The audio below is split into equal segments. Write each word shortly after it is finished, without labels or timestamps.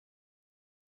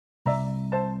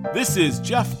This is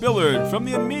Jeff Billard from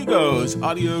the Amigos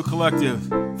Audio Collective,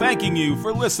 thanking you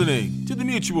for listening to the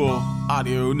Mutual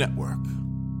Audio Network.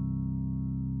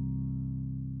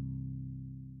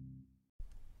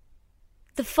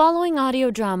 The following audio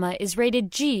drama is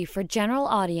rated G for general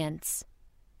audience.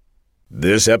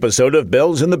 This episode of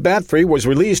Bells in the Bat Free was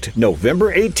released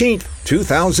November 18th,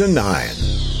 2009.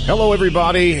 Hello,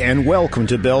 everybody, and welcome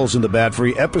to Bells in the Bat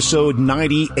Free, episode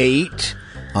 98.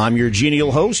 I'm your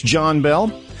genial host, John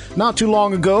Bell. Not too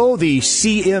long ago, the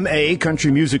CMA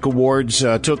Country Music Awards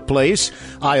took place.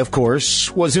 I, of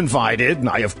course, was invited, and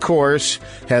I, of course,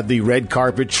 had the red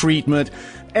carpet treatment.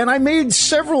 And I made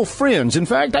several friends. In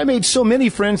fact, I made so many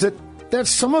friends that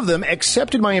some of them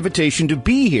accepted my invitation to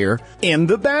be here in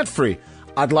the Bat Free.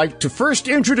 I'd like to first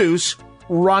introduce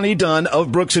Ronnie Dunn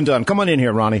of Brooks & Dunn. Come on in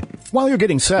here, Ronnie. While you're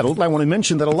getting settled, I want to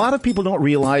mention that a lot of people don't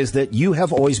realize that you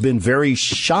have always been very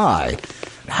shy.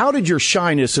 How did your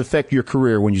shyness affect your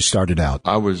career when you started out?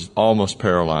 I was almost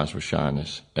paralyzed with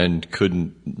shyness and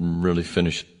couldn't really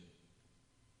finish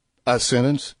a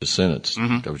sentence. the sentence.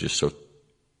 I was just so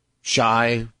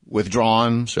Shy,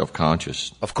 withdrawn,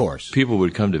 self-conscious. of course. People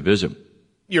would come to visit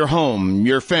Your home,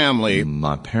 your family,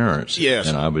 my parents. Yes.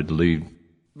 And I would leave.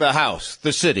 the house,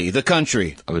 the city, the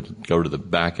country, I would go to the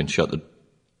back and shut the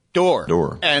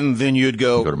door. And then you'd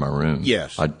go to my room.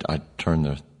 Yes. I'd turn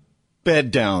the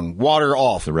bed down, water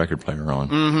off, record player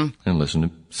on and listen to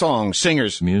songs,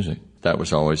 singers, music. It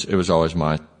was always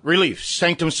my relief,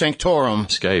 sanctum sanctorum.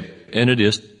 escape. And it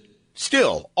is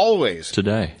Still, always.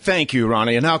 today. Thank you,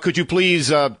 Ronnie. And now could you please,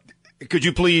 Go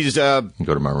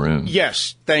to my room.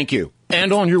 yes, thank you.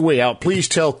 And on your way out, please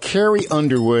tell Carrie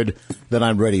Underwood that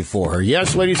I'm ready for her.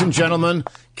 Yes, ladies and gentlemen,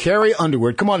 Carrie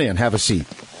Underwood, come on in, have a seat.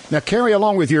 Now, Carrie,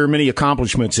 along with your many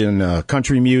accomplishments in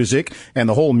country music and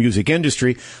the whole music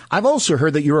industry, I've also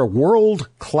heard that you're a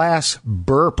world-class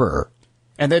burper.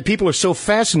 And that people are so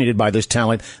fascinated by this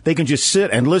talent, they can just sit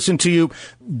and listen to you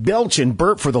belch and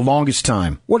burp for the longest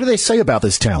time. What do they say about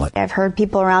this talent? I've heard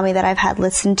people around me that I've had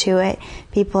listen to it.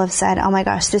 People have said, oh my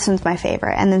gosh, this one's my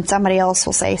favorite. And then somebody else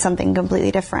will say something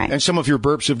completely different. And some of your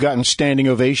burps have gotten standing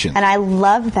ovations. And I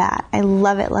love that. I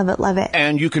love it, love it, love it.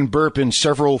 And you can burp in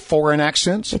several foreign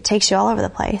accents? It takes you all over the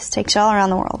place. Takes you all around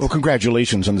the world. Well,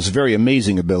 congratulations on this very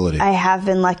amazing ability. I have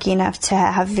been lucky enough to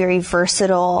have very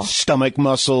versatile Stomach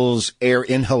muscles, air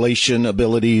inhalation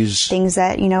abilities. things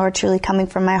that, are truly coming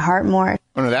from my heart more.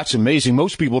 Oh, no, that's amazing.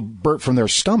 Most people burp from their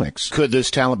stomachs. Could this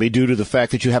talent be due to the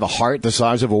fact that you have a heart the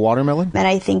size of a watermelon? And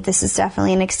I think this is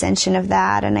definitely an extension of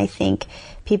that. And I think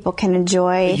people can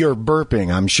enjoy. You're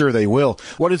burping. I'm sure they will.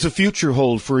 What does the future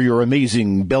hold for your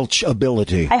amazing belch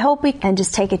ability? I hope we can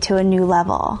just take it to a new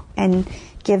level and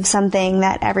give something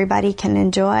that everybody can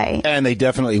enjoy. And they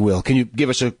definitely will. Can you give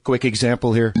us a quick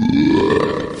example here?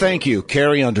 Thank you,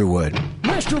 Carrie Underwood.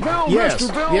 Mr. Bell, Yes,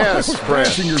 Mr. Bell, yes, I was Brad.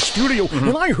 passing your studio,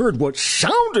 and I heard what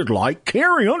sounded like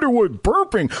Carrie Underwood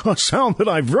burping, a sound that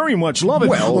I very much love.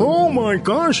 Well- oh my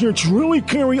gosh, it's really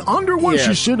Carrie Underwood. Yes.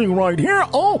 She's sitting right here.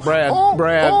 Oh, Brad,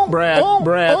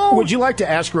 oh. would you like to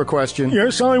ask her a question?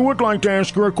 Yes, I would like to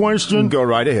ask her a question. Go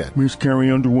right ahead. Miss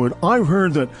Carrie Underwood, I've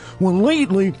heard that,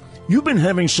 lately, you've been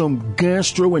having some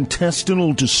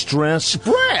gastrointestinal distress.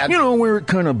 Brad! Where it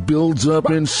kind of builds up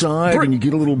inside Brad! and you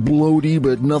get a little bloaty,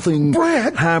 but nothing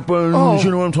Brad! happens. Oh.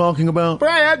 You know what I'm talking about?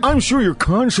 Brad! I'm sure your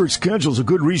concert schedule's a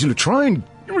good reason to try and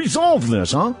resolve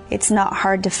this, huh? It's not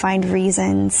hard to find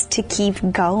reasons to keep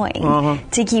going,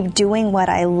 to keep doing what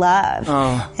I love.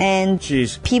 And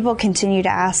Jeez. people continue to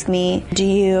ask me, do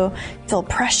you feel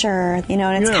pressure? And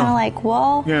it's Yeah. kind of like,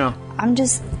 well, Yeah. I'm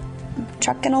just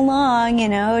trucking along,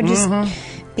 just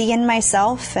being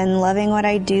myself and loving what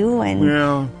I do and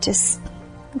Yeah. just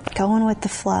going with the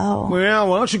flow.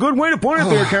 Well, that's a good way to put it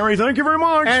there, Carrie. Thank you very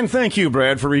much. And thank you,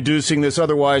 Brad, for reducing this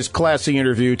otherwise classy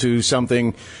interview to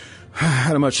something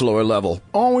at a much lower level.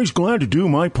 Always glad to do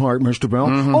my part, Mr. Bell.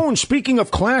 Oh, and speaking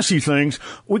of classy things,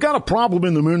 we got a problem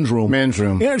in the men's room. Men's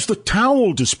room. Yeah, it's the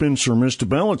towel dispenser, Mr.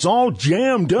 Bell. It's all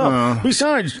jammed up.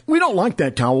 Besides, we don't like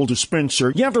that towel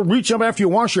dispenser. You have to reach up after you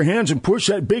wash your hands and push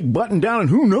that big button down, and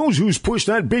who knows who's pushed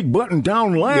that big button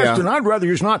down last. Yeah. And I'd rather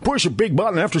just not push a big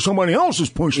button after somebody else has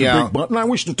pushed the Yeah. big button. I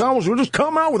wish the towels would just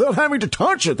come out without having to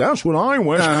touch it. That's what I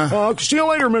wish. See you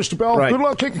later, Mr. Bell. Right. Good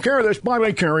luck taking care of this.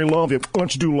 Bye-bye, Carrie. Love you.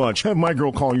 Let's do lunch. Have my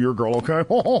girl call you your girl, okay?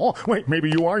 Wait, maybe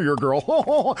you are your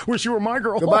girl. Wish you were my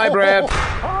girl. Goodbye, Brad.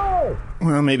 Oh.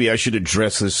 Well, maybe I should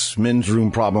address this men's room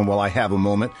problem while I have a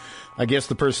moment. I guess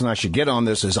the person I should get on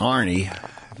this is Arnie.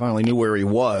 finally knew where he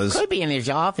was. Could be in his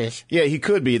office. Yeah, he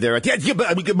could be there. Yeah,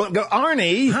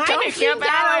 Arnie. Hi, Mr. Bell.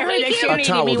 I heard that you A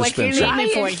towel needed me. What you dispenser. need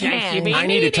me for, Jesse? I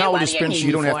need a towel dispenser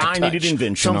you don't have to touch. I need an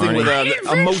invention, Something with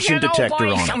a motion detector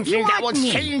on it. Something that will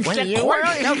change the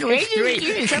course of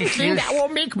history. Something that will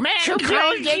make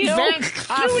mankind invent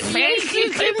a fancy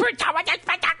paper towel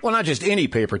dispenser. Well, not just any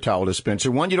paper towel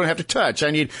dispenser. One you don't have to touch. I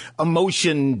need a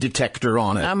motion detector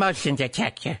on it. A motion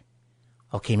detector.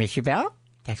 Okay, Mr. Bell,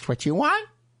 that's what you want.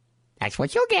 That's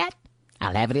what you'll get.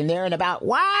 I'll have it in there in about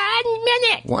 1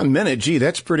 minute. 1 minute? Gee,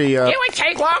 that's pretty, It would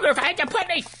take longer if I had to put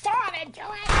any thought into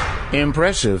it.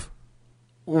 impressive.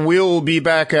 We'll be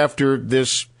back after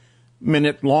this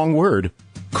minute-long word.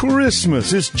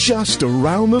 Christmas is just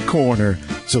around the corner.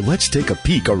 So let's take a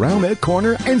peek around that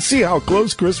corner and see how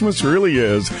close Christmas really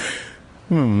is.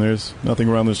 There's nothing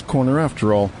around this corner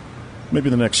after all. Maybe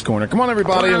the next corner. Come on,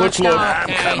 everybody, let's look.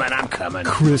 I'm coming.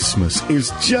 Christmas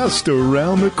is just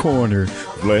around the corner.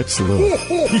 Let's look.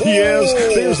 Yes,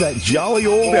 there's that jolly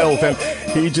old elf, and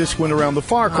he just went around the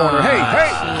far corner.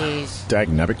 Hey!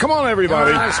 Dagnabbit. Come on,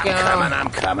 everybody. I'm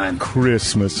coming.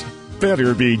 Christmas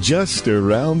better be just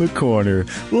around the corner.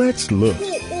 Let's look.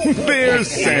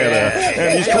 There's Santa,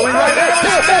 and he's coming right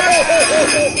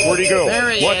up. Where'd he go? There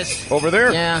he is. Over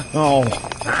there? Yeah. Oh.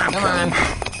 Come on.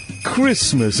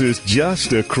 Christmas is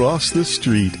just across the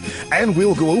street, and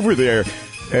we'll go over there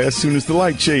as soon as the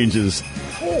light changes.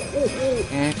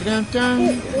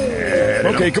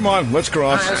 Okay, come on, let's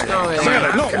cross. Let's go.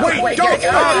 Santa, no, wait, don't!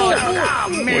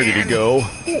 Where did he go?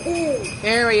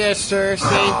 There he is, sir.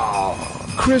 See?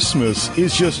 Christmas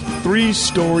is just 3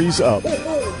 stories up,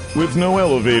 with no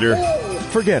elevator.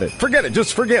 Forget it,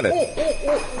 just forget it.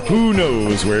 Who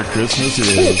knows where Christmas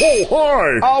is?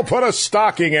 Hi! I'll put a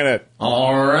stocking in it.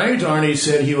 All right, Arnie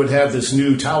said he would have this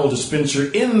new towel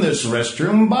dispenser in this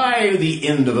restroom by the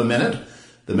end of a minute.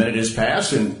 The minute has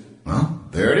passed, and, well,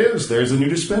 there it is. There's the new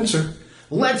dispenser.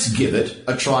 Let's give it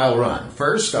a trial run.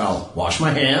 First, I'll wash my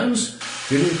hands.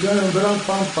 Wash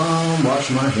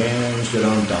my hands.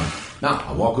 Now,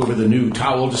 I'll walk over the new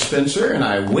towel dispenser, and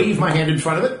I wave my hand in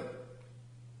front of it.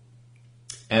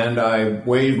 And I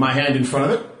wave my hand in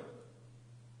front of it.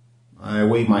 I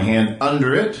wave my hand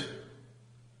under it.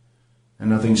 And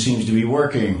nothing seems to be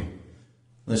working.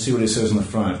 Let's see what it says in the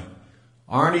front.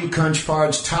 Arnie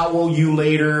Kunchpard's towel you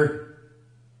later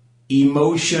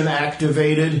emotion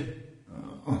activated.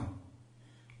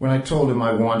 When I told him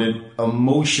I wanted a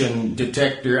motion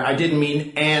detector, I didn't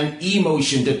mean an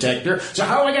emotion detector. So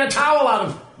how do I get a towel out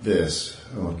of this?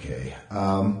 Okay.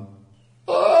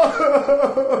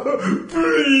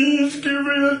 Please give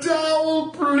me a towel,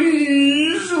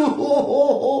 please.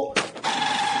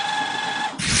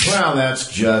 Well, that's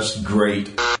just great.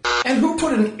 And who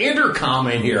put an intercom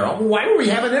in here? Why do we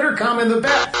have an intercom in the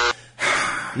back?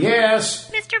 Yes.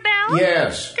 Mr. Bell?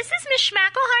 Yes. This is Miss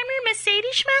Schmackelheimer, Miss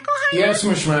Sadie Schmackelheimer. Yes,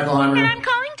 Miss Schmackelheimer. And I'm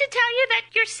calling to tell you that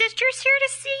your sister's here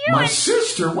to see you. My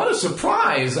sister? What a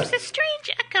surprise. There's a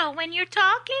strange echo when you're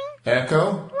talking.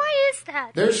 Echo? Why is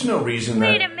that? There's no reason that...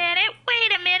 Wait a minute.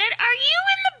 Are you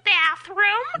in the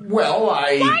bathroom? Well,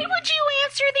 Why would you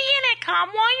answer the intercom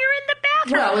while you're in the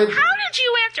bathroom? Well, How did you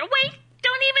answer? Wait,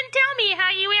 don't even tell me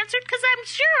how you answered, because I'm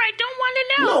sure I don't want to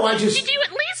know. No, I just... Did you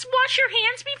at least wash your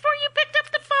hands before you picked up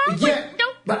the phone? Yeah,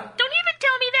 Don't even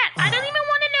tell me that. I don't even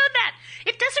want to know that.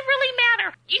 It doesn't really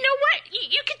matter. You know what?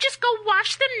 You could just go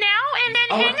wash them now and then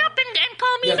hang up and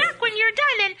call me back when you're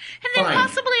done, and then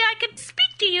possibly I could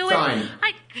speak to you. Fine. And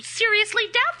I seriously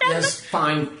doubt that. Yes,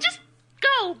 fine. Just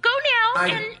go now,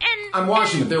 and I'm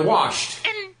washing them. They're washed.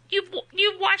 And you've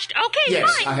washed. Okay, yes,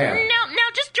 fine. I have. Now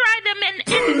just dry them and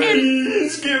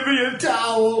Please give me a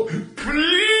towel.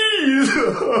 Please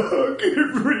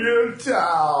give me a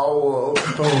towel.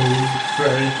 Oh,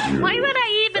 thank you. Why would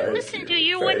I even listen to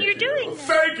you when you're doing that?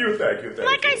 Thank you.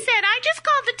 Like I said, I just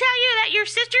called to tell you that your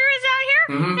sister is out here,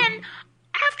 and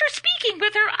after speaking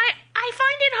with her, I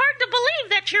find it hard to believe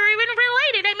that you're even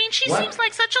related. I mean, she seems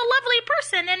like such a lovely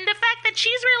person, and the fact that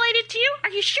she's related to you, are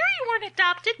you sure you weren't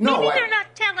adopted? No, Maybe they're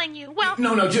not telling you. Well,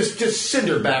 No, just send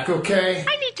her back, okay?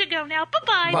 I need to go now.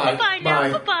 Bye-bye. Bye. Bye-bye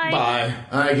now. Bye-bye. Bye.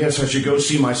 I guess I should go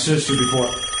see my sister before...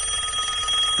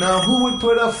 Now, who would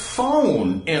put a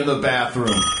phone in the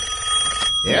bathroom?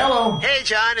 Hello. Hey,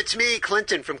 John, it's me,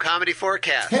 Clinton from Comedy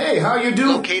Forecast. Hey, how you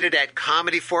doing? Located at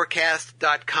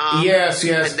comedyforecast.com. Yes.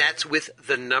 And that's with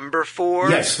the number 4.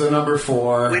 Yes, the number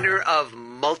 4. Winner of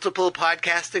multiple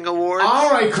podcasting awards. All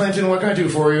right, Clinton, what can I do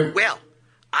for you? Well,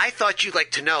 I thought you'd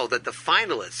like to know that the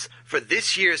finalists for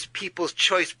this year's People's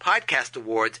Choice Podcast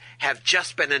Awards have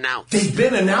just been announced. They've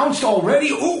been announced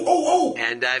already? Oh.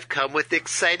 And I've come with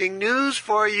exciting news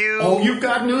for you. Oh, you've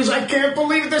got news? I can't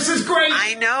believe it. This is great.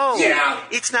 I know. Yeah.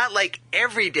 It's not like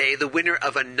every day the winner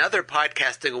of another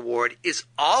podcasting award is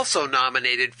also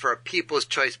nominated for a People's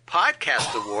Choice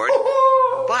Podcast Award.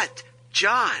 But,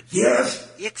 John.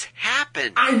 Yes? It's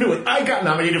happened. I knew it. I got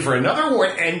nominated for another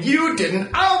award, and you didn't.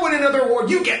 I'll win another award.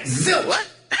 You get zilch. What?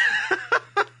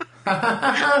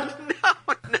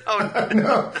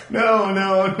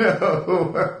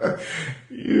 No.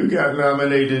 You got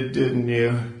nominated, didn't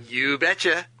you? You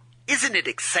betcha. Isn't it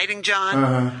exciting,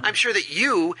 John? I'm sure that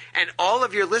you and all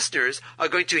of your listeners are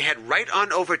going to head right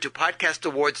on over to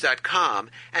podcastawards.com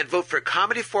and vote for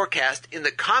Comedy Forecast in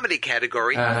the comedy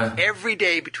category every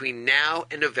day between now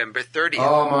and November 30th.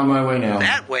 Oh, I'm on my way now.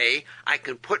 That way, I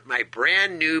can put my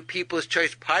brand new People's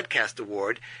Choice Podcast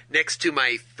Award next to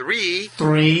my three...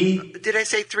 Did I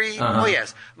say three? Oh,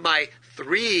 yes. My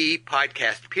 3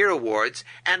 Podcast Peer Awards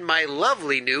and my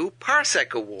lovely new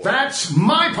Parsec Award. That's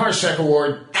my Parsec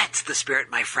Award. That's the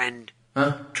spirit, my friend.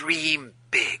 Dream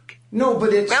big. No,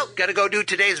 but it's... Well, gotta go do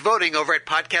today's voting over at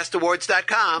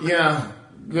podcastawards.com. Yeah,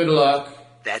 good luck.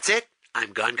 That's it.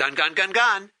 I'm gone.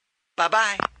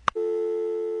 Bye-bye.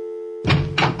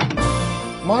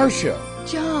 Marcia.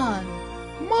 John.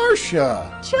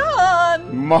 Marcia.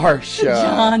 John. Marcia.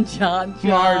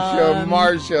 John.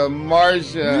 Marcia.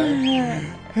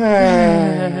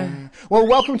 Well,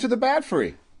 welcome to the Bat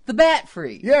Free. The Bat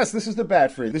Free? Yes, this is the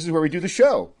Bat Free. This is where we do the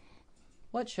show.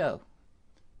 What show?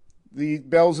 The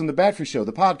Bells in the Bat Free show,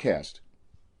 the podcast.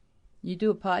 You do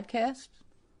a podcast?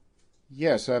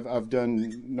 Yes, I've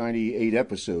done 98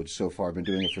 episodes so far. I've been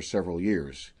doing it for several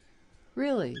years.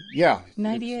 Really? Yeah.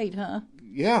 98, huh?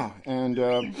 Yeah,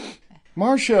 and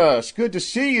Marcia, it's good to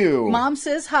see you. Mom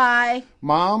says hi.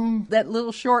 Mom? That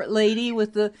little short lady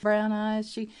with the brown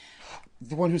eyes,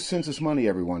 The one who sends us money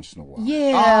every once in a while.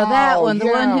 Yeah, that one. The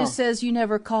one who says you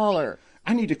never call her.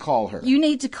 I need to call her. You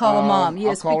need to call Mom,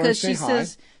 yes, I'll call because her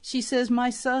and she says my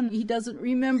son, he doesn't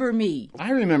remember me.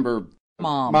 I remember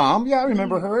Mom. Mom, yeah, I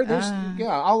remember her.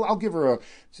 I'll give her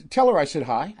tell her I said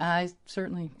hi. I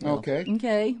certainly will.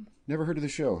 Okay. Never heard of the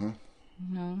show, huh?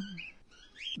 No.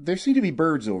 There seem to be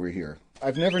birds over here.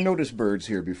 I've never noticed birds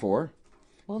here before.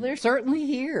 Well, they're certainly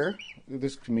here.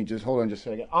 Hold on just a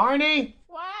second. Arnie!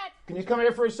 What? Can you come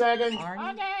here for a second?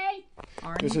 Arnie? Okay.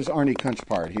 Arnie? This is Arnie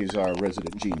Kunchpart. He's our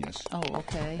resident genius. Oh,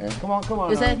 okay. And come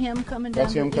on. Is that him coming down?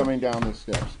 That's him coming down the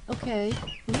steps. Okay.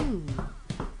 Ooh.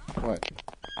 What?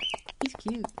 He's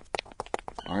cute.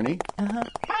 Arnie? Hi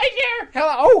there.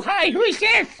 Hello. Oh, hi. Who's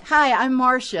this? Hi, I'm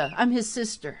Marcia. I'm his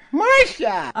sister.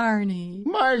 Marcia. Arnie.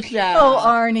 Marcia. Oh,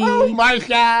 Arnie. Oh,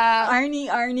 Marcia. Arnie.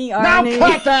 Now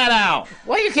cut that out.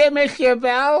 What is it, Mr.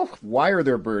 Bell? Why are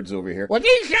there birds over here? Well,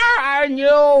 these are our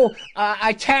new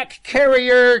attack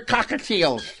carrier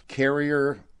cockatiels.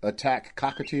 Carrier attack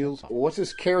cockatiels? What's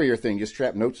this carrier thing? You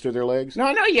strap notes to their legs? No,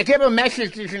 you give them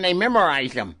messages and they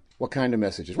memorize them. What kind of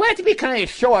messages? Well, it has to be kind of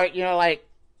short, like,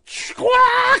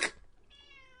 squawk!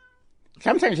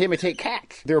 Sometimes they imitate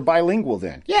cats. They're bilingual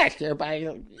then? Yes, they're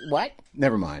bilingual. What?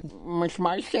 Never mind. Miss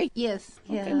Marcia? Yes.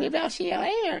 Yeah. Okay, maybe I'll see you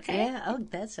later, okay? Yeah, oh,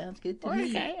 that sounds good to me.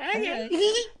 Okay.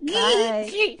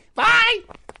 Bye. Bye.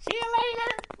 See you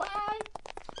later. Bye.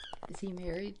 Is he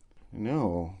married?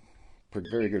 No. For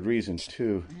very good reasons,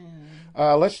 too.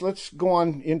 Let's go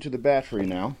on into the Bat Free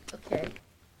now. Okay.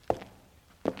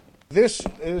 This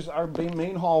is our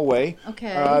main hallway.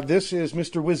 Okay. This is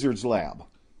Mr. Wizard's lab.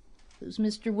 Who's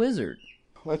Mr. Wizard?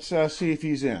 Let's see if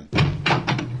he's in.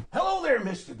 Hello there,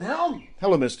 Mr. Bell.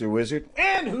 Hello, Mr. Wizard.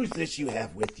 And who's this you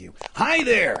have with you? Hi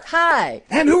there. Hi.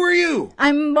 And who are you?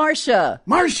 I'm Marcia.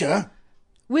 Marcia?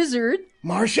 Wizard.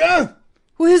 Marcia?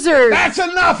 Wizard. That's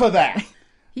enough of that.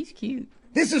 He's cute.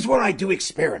 This is where I do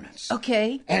experiments.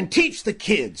 Okay. And teach the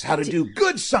kids how to do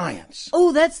good science.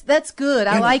 Oh, that's good.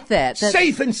 I like that.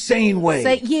 Safe and sane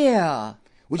way. Yeah.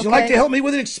 Would you like to help me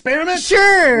with an experiment?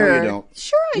 Sure. No, you don't.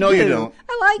 Sure I do. No, you don't.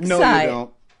 I like no, science. You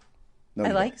don't. No,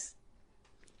 you like...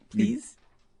 Please?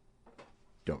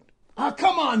 Don't. Oh,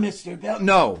 come on, Mr. Bell.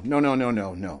 No.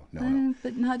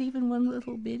 But not even one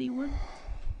little bitty one?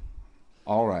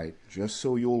 All right. Just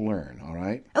so you'll learn, all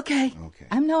right? Okay.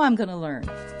 I know I'm going to learn.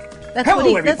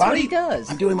 Hello, everybody. That's what he does.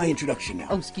 I'm doing my introduction now.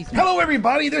 Oh, excuse me. Hello,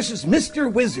 everybody. This is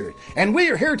Mr. Wizard, and we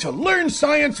are here to learn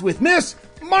science with Miss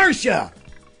Marcia.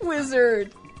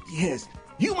 Wizard. Yes.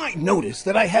 You might notice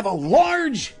that I have a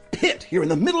large pit here in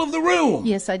the middle of the room.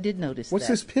 Yes, I did notice What's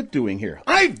that. this pit doing here?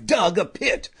 I've dug a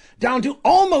pit down to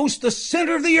almost the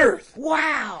center of the earth.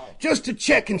 Wow. Just to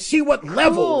check and see what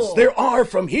levels there are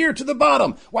from here to the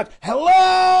bottom. What?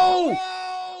 Hello?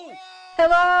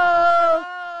 Hello?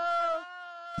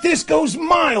 This goes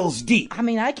miles deep. I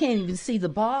mean, I can't even see the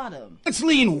bottom. Let's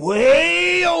lean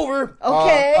way over.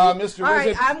 Okay. Mr. All Wizard.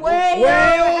 right, I'm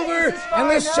way over. This is And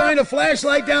let's far shine a enough.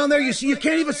 flashlight down there. You see, you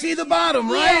can't even see the bottom,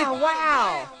 right? Yeah,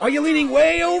 wow. Are you leaning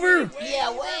way over?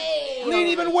 Yeah, way. Lean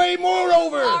even way more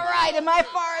over. All right, am I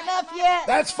far enough yet?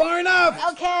 That's far enough.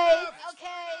 Okay.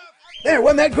 There,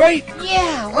 wasn't that great?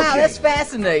 Yeah, wow, Okay. that's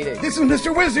fascinating. This is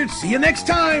Mr. Wizard. See you next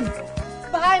time.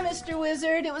 Bye, Mr.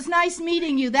 Wizard. It was nice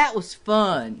meeting you. That was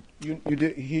fun. You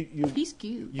did. He's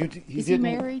cute. Is he didn't-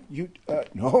 married?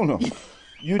 No.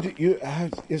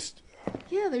 It's.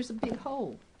 Yeah, there's a big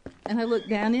hole. And I looked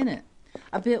down in it.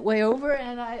 I bent way over,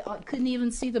 and I couldn't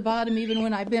even see the bottom even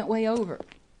when I bent way over.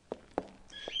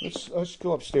 Let's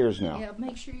go upstairs now. Yeah,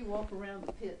 make sure you walk around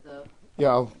the pit, though. Yeah,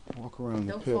 I'll walk around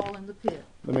the Don't pit. fall in the pit.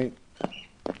 Let me.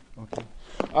 Okay.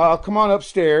 Come on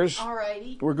upstairs. All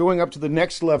righty. We're going up to the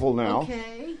next level now.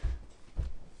 Okay.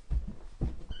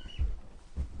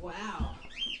 Wow.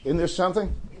 Isn't there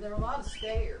something? There are a lot of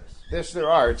stairs. Yes, there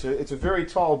are. It's a very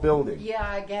tall building. Yeah,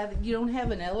 I gather you don't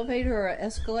have an elevator or an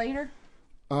escalator?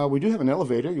 We do have an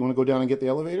elevator. You want to go down and get the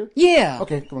elevator? Yeah.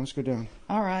 Okay, come on, let's go down.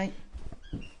 All right.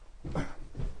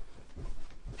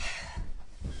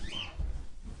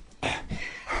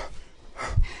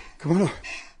 Come on up.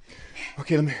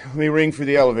 Okay, let me ring for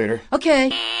the elevator. Okay.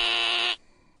 It's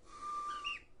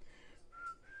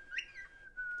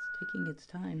taking its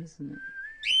time, isn't it?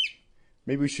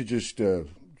 Maybe we should just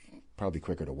probably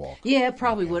quicker to walk. Yeah, it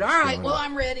probably would. All right, well,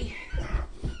 I'm ready.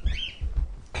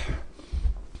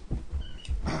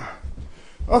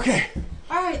 Okay.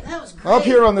 All right, that was great. Up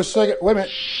here on the second. Wait a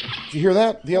minute. Did you hear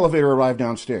that? The elevator arrived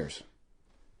downstairs.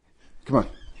 Come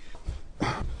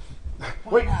on.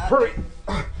 Wait, hurry.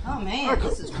 Oh, man,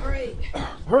 this is great.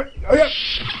 Hurry. Hurry up.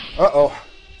 Uh-oh.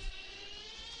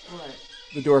 What?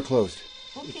 The door closed.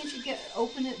 Well, can't you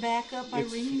open it back up by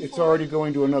ringing It's for already it?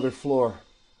 going to another floor.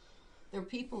 There are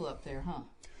people up there, huh?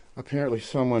 Apparently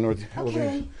someone or the elevator.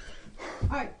 Okay. All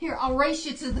right, here, I'll race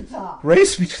you to the top.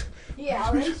 Race me. Yeah,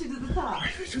 I'll race you to the top.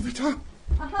 Race me to the top.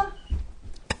 Uh-huh.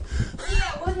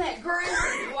 Yeah, wasn't that great?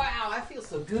 Wow, I feel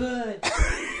so good.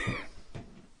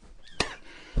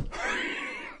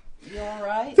 You all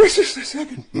right? This is the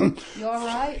second. You all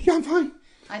right? Yeah, I'm fine.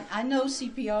 I know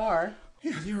CPR.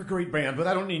 Yeah, you're a great band, but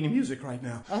I don't need any music right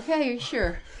now. Okay,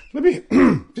 sure. Let me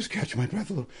just catch my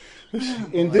breath a little.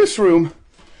 In this room,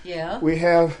 Yeah? we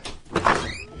have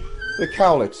the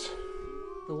cowlets.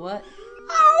 The what?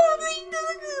 Oh, the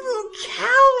little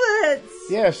cowlets!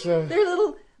 Yes. They're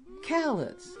little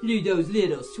cowlets. Those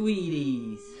little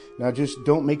sweeties. Now, just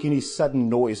don't make any sudden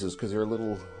noises because they're a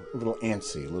little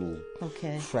antsy, a little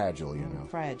Okay. fragile, you know.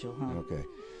 Fragile, huh? Okay.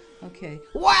 Okay.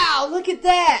 Wow, look at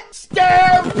that!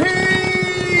 Stampede!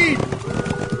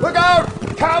 Look out!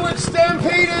 Cowlet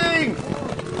stampeding!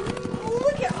 Oh,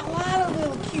 look at a lot of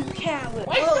little cute cowlets.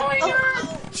 What's going on?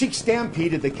 She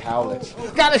stampeded the cowlets.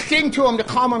 Gotta sing to them to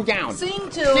calm them down. Sing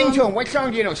to Sing them. to them. What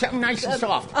song do you know? Something nice and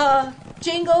soft.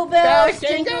 Jingle bells,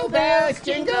 jingle bells,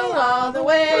 jingle all the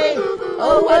way.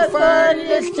 Oh, what fun it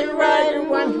is to ride in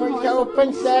one horse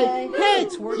open sleigh. Hey,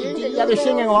 it's working. Yeah, they're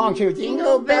singing along too.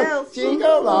 Jingle bells,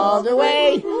 jingle all the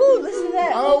way. Ooh, listen to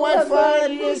that. Oh, what fun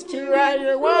it is to ride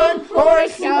in one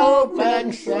horse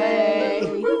open sleigh.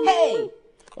 Hey!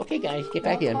 Okay, guys, get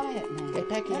back in. Quiet now. Get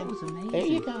back That in. was amazing. There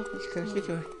you go. Let's close the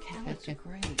door. Cowlets are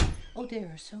great. Oh, they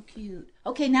are so cute.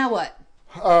 Okay, now what?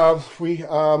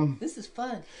 This is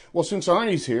fun. Well, since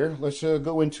Arnie's here, let's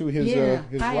go into his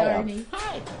his Hi, lab. Arnie.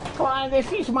 Hi. Come on, this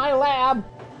is my lab.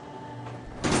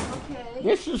 Okay.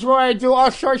 This is where I do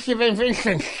all sorts of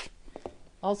inventions.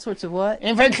 All sorts of what?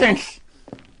 Inventions.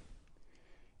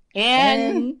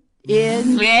 Inventions.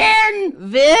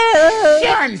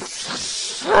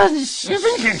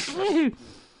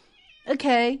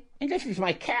 Okay. And this is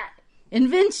my cat.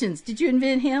 Inventions. Did you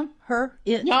invent him? Her?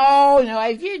 It? No,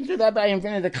 I didn't do that, but I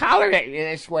invented the collar that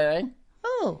it's wearing.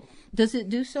 Oh. Does it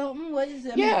do something? What is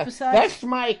it? Yeah, Besides? that's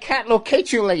my cat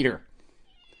locatulator.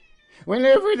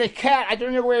 Whenever the cat, I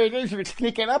don't know where it is, if it's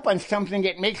sneaking up on something,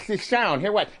 it makes this sound.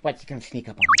 Here, what's it going to sneak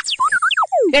up on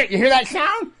me? Here, you hear that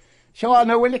sound? So I'll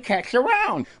know when the cat's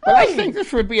around. But I think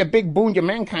this would be a big boon to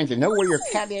mankind to know where your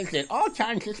cat is at all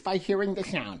times just by hearing the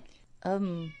sound.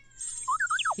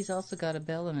 He's also got a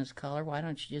bell in his collar. Why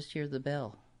don't you just hear the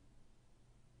bell?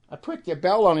 I put the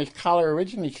bell on his collar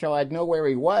originally so I'd know where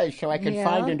he was, so I could Yeah.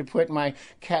 find him to put my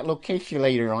cat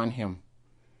locatulator on him.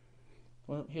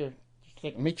 Well, here.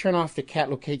 Let me turn off the cat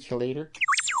locate you later.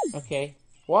 Okay.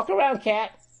 Walk around,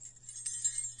 cat.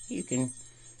 You can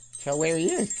tell where he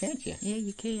is, can't you? Yeah,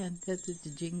 you can. That's the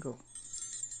jingle.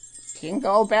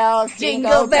 Jingle bells,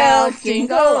 Jingle bells,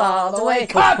 jingle all the way.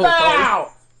 Pop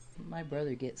out! My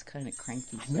brother gets kind of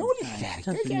cranky. I notice that. He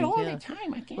does that all the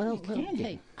time. I can't stand it.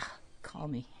 Hey, call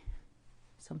me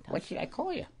sometime. What should I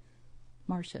call you?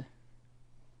 Marcia.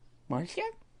 Marcia?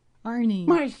 Arnie.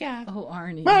 Marcia. Oh,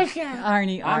 Arnie. Marcia.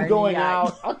 Arnie. I'm going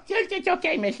out. Oh, it's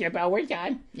okay, Mr. Bell. We're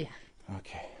done. Yeah.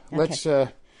 Okay.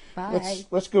 Bye.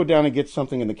 Let's go down and get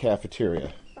something in the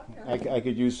cafeteria. I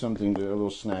could use something, a little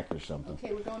snack or something.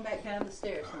 Okay, we're going back down the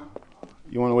stairs now.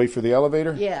 You want to wait for the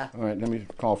elevator? Yeah. All right, let me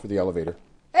call for the elevator.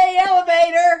 Hey,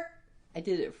 elevator! I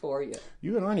did it for you.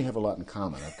 You and Arnie have a lot in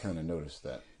common. I've kind of noticed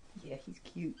that. Yeah, he's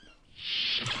cute.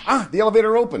 The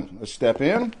elevator opened. Let's step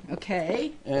in.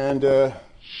 Okay. And,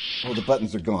 the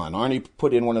buttons are gone. Arnie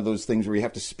put in one of those things where you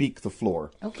have to speak the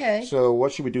floor. Okay. So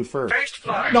what should we do first? First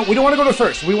floor. No, we don't want to go to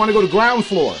first. We want to go to ground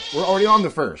floor. We're already on the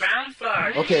first. Ground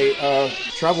floor. Okay,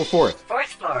 travel fourth. Fourth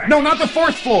floor. No, not the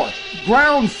fourth floor.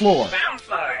 Ground floor. Ground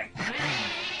floor.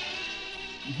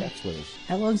 That's what it is.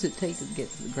 How long does it take to get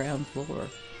to the ground floor?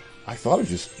 I thought it would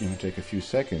just take a few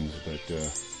seconds, but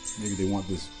maybe they want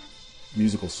this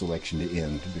musical selection to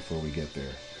end before we get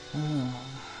there.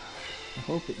 I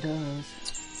hope it does.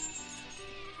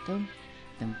 Dum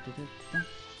dum da da dum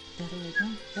da da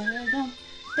dum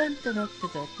dum da da da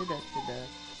da da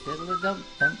da da dum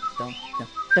dum dum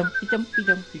dum dum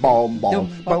dum Bom bom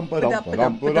bum ba dum ba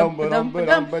dum ba dum ba dum ba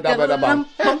dum ba dum ba dum bum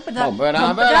bum ba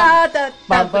dum ba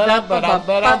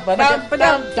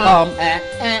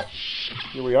dum.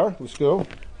 Here we are. Let's go.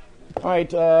 All right.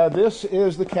 This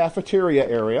is the cafeteria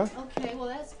area. Okay, well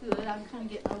that's good. I'm kind of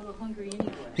getting a little hungry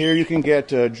anyway. Here you can get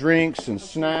drinks and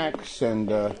snacks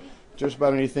and just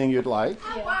about anything you'd like.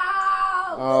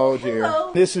 Oh dear.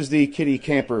 Hello. This is the kitty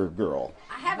camper girl.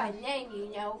 I have a name,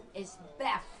 you know. It's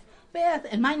Beth. Beth,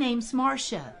 and my name's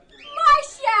Marcia.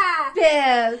 Marcia!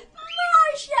 Beth.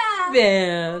 Marcia!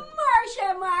 Beth.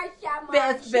 Marcia, Marcia,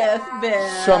 Marcia.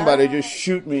 Beth. Somebody just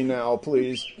shoot me now,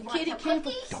 please. Kitty camper.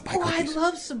 Don't buy Oh, cookies. I'd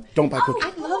love some. Don't buy cookies.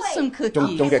 I'd love some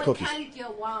cookies. Don't get cookies. What kind do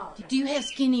you want? Do you have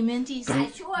skinny minties?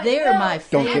 Don't- They're my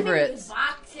Don't get- favorites.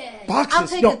 Boxes. Boxes. I'll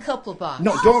take No. a couple of boxes.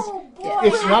 No, don't.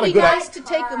 It's not a Be good nice idea. to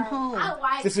take them home.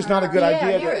 This is not a good Yeah,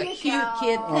 idea. you're a cute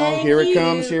kid. Oh, Thank here it you.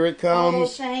 comes. Here it Oh,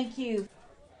 comes. thank you.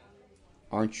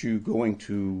 Aren't you going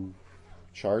to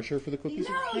charge her for the cookies?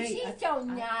 No, she's so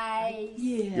nice.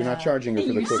 Yeah. You're not charging her for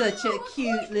the You're cookies. such a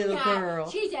cute little Yeah, girl.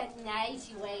 She's a nice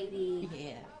lady.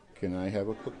 Yeah. Can I have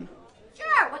a cookie?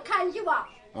 Sure, what kind you want?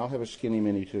 I'll have a skinny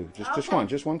mini too. Just Okay.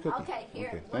 just one cookie. Okay, here.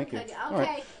 Okay, one thank you. cookie. All Okay,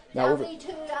 right. Now that'll over be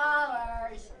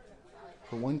 $2.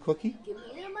 for one cookie. Give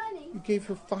me the money. You gave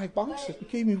her 5 boxes. You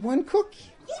gave me one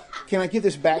cookie. Yeah. Can I give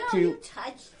this back to No, you? you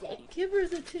touched it. Give her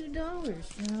the $2,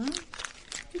 huh?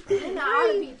 And I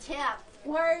ought to be tipped.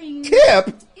 Why are you...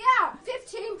 Tip? Yeah,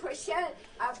 15%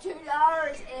 of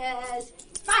 $2 is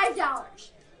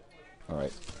 $5. All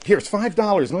right. Here, it's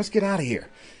 $5 and let's get out of here.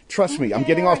 Trust me, I'm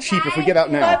getting off cheap if we get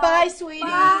out now. Bye-bye, sweetie.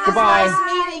 Bye. Goodbye.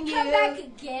 Nice meeting you. Come back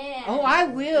again. Oh, I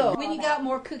will. When you got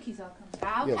more cookies, I'll come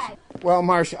back. Okay. Yes. Well,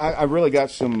 Marcia, I really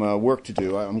got some work to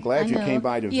do. I'm glad you came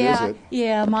by to visit.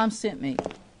 Yeah, Mom sent me.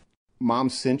 Mom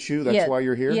sent you? That's why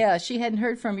you're here? Yeah, she hadn't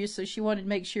heard from you, so she wanted to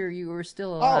make sure you were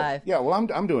still alive. Oh, yeah, well,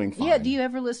 I'm doing fine. Yeah, do you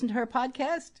ever listen to her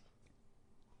podcast?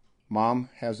 Mom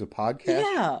has a podcast?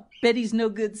 Yeah, Betty's No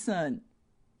Good Son.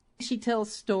 She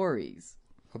tells stories.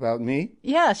 About me?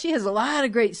 Yeah, she has a lot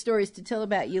of great stories to tell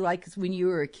about you, like when you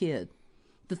were a kid.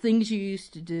 The things you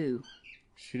used to do.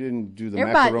 She didn't do the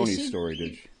Everybody- macaroni she- story,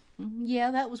 did she?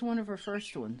 Yeah, that was one of her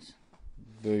first ones.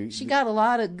 The, She got a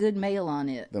lot of good mail on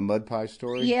it. the mud pie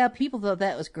story? Yeah, people thought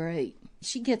that was great.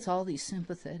 She gets all these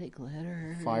sympathetic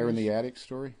letters. Fire in the attic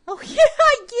story? Oh,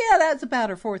 yeah, that's about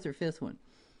her fourth or fifth one.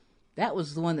 That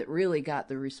was the one that really got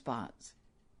the response.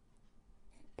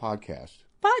 Podcast.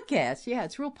 Podcast, yeah,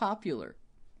 it's real popular.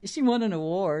 She won an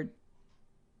award.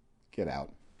 Get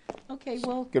out. Okay,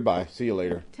 well, Goodbye. See you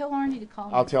later. tell Arnie to call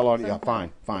me. I'll tell Arnie. Yeah,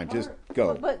 fine. Just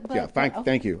go. But- yeah, okay.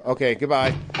 thank you. Okay,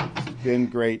 goodbye. It's been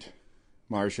great,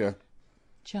 Marcia.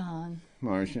 John.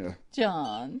 Marcia.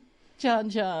 John.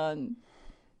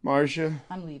 Marcia.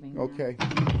 I'm leaving now. Okay.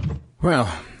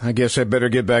 Well, I guess I better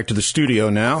get back to the studio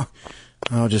now.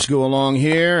 I'll just go along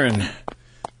here and...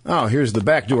 Oh, here's the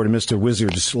back door to Mr.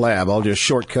 Wizard's lab. I'll just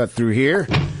shortcut through here,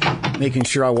 making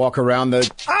sure I walk around the...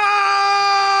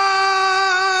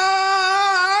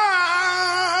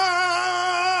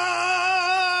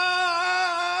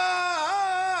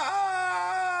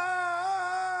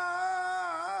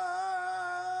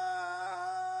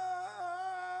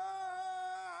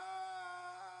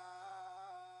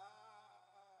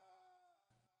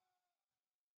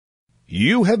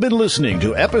 You have been listening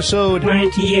to episode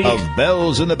 98 of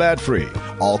Bells in the Bat Free.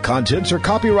 All contents are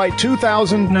copyright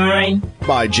 2009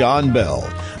 by John Bell.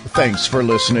 Thanks for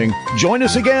listening. Join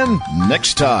us again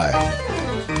next time.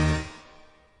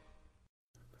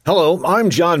 Hello, I'm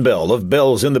John Bell of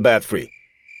Bells in the Bat Free.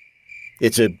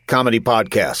 It's a comedy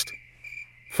podcast.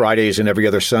 Fridays and every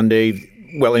other Sunday.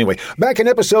 Well, anyway, back in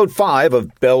episode 5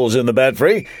 of Bells in the Bat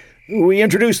Free, we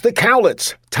introduced the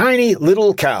cowlets, tiny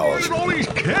little cows. Where did all these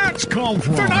cats come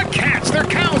from? They're not cats, they're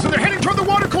cows, and they're heading toward the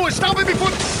water cooler. Stop it before...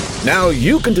 Now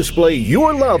you can display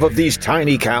your love of these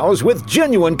tiny cows with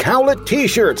genuine cowlet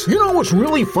t-shirts. You know what's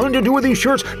really fun to do with these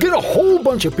shirts? Get a whole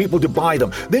bunch of people to buy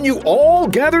them. Then you all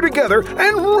gather together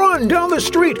and run down the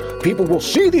street. People will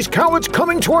see these cowlets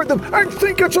coming toward them and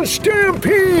think it's a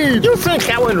stampede. You think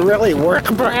that would really work,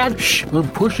 Brad? Shh, I'm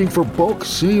pushing for bulk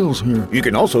sales here. You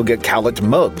can also get cowlet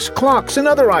mugs, clocks, and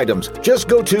other items. Just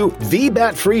go to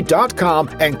thebatfree.com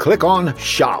and click on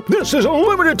Shop. This is a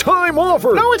limited time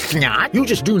offer. No, it's not. You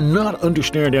just do not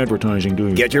understand advertising, do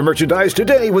you? Get your merchandise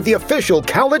today with the official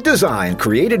cowlet design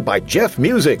created by Jeff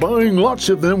Music. Buying lots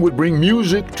of them would bring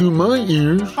music to my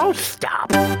ears. Oh,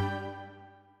 stop.